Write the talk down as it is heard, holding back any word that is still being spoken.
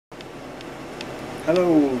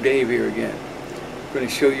Hello, Dave here again. I'm going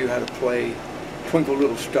to show you how to play Twinkle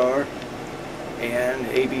Little Star and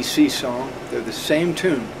ABC song. They're the same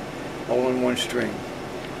tune, all on one string.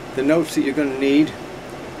 The notes that you're going to need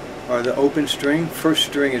are the open string. First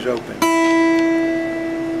string is open.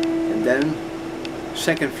 And then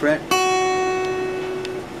second fret,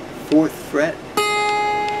 fourth fret,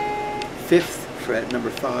 fifth fret,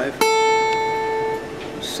 number 5,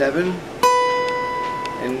 7,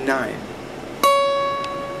 and 9.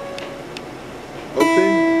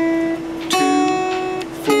 Open, 2,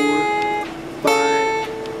 4, 5,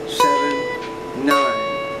 7, 9.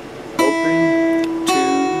 Open, 2,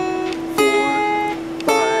 4,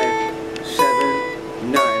 5,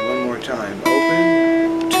 7, 9. One more time.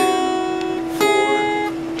 Open, 2, 4,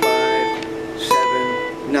 5,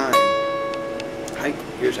 7, 9. Right,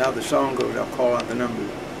 here's how the song goes. I'll call out the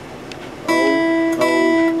numbers.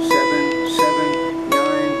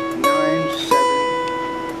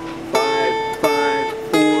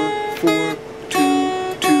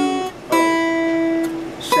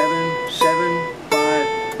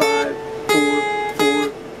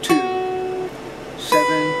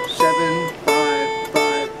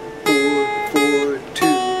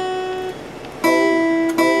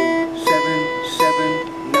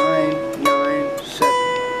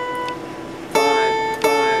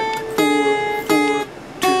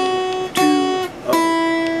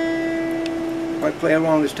 Play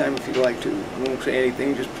along this time if you'd like to. I won't say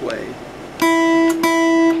anything, just play.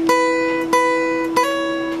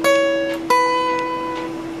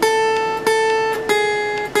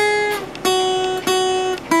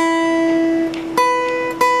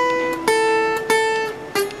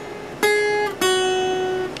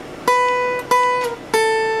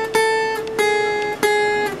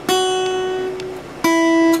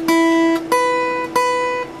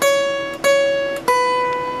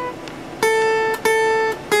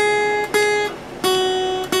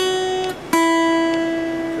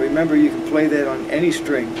 Remember, you can play that on any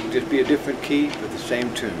string, just be a different key with the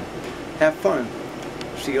same tune. Have fun.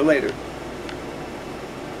 See you later.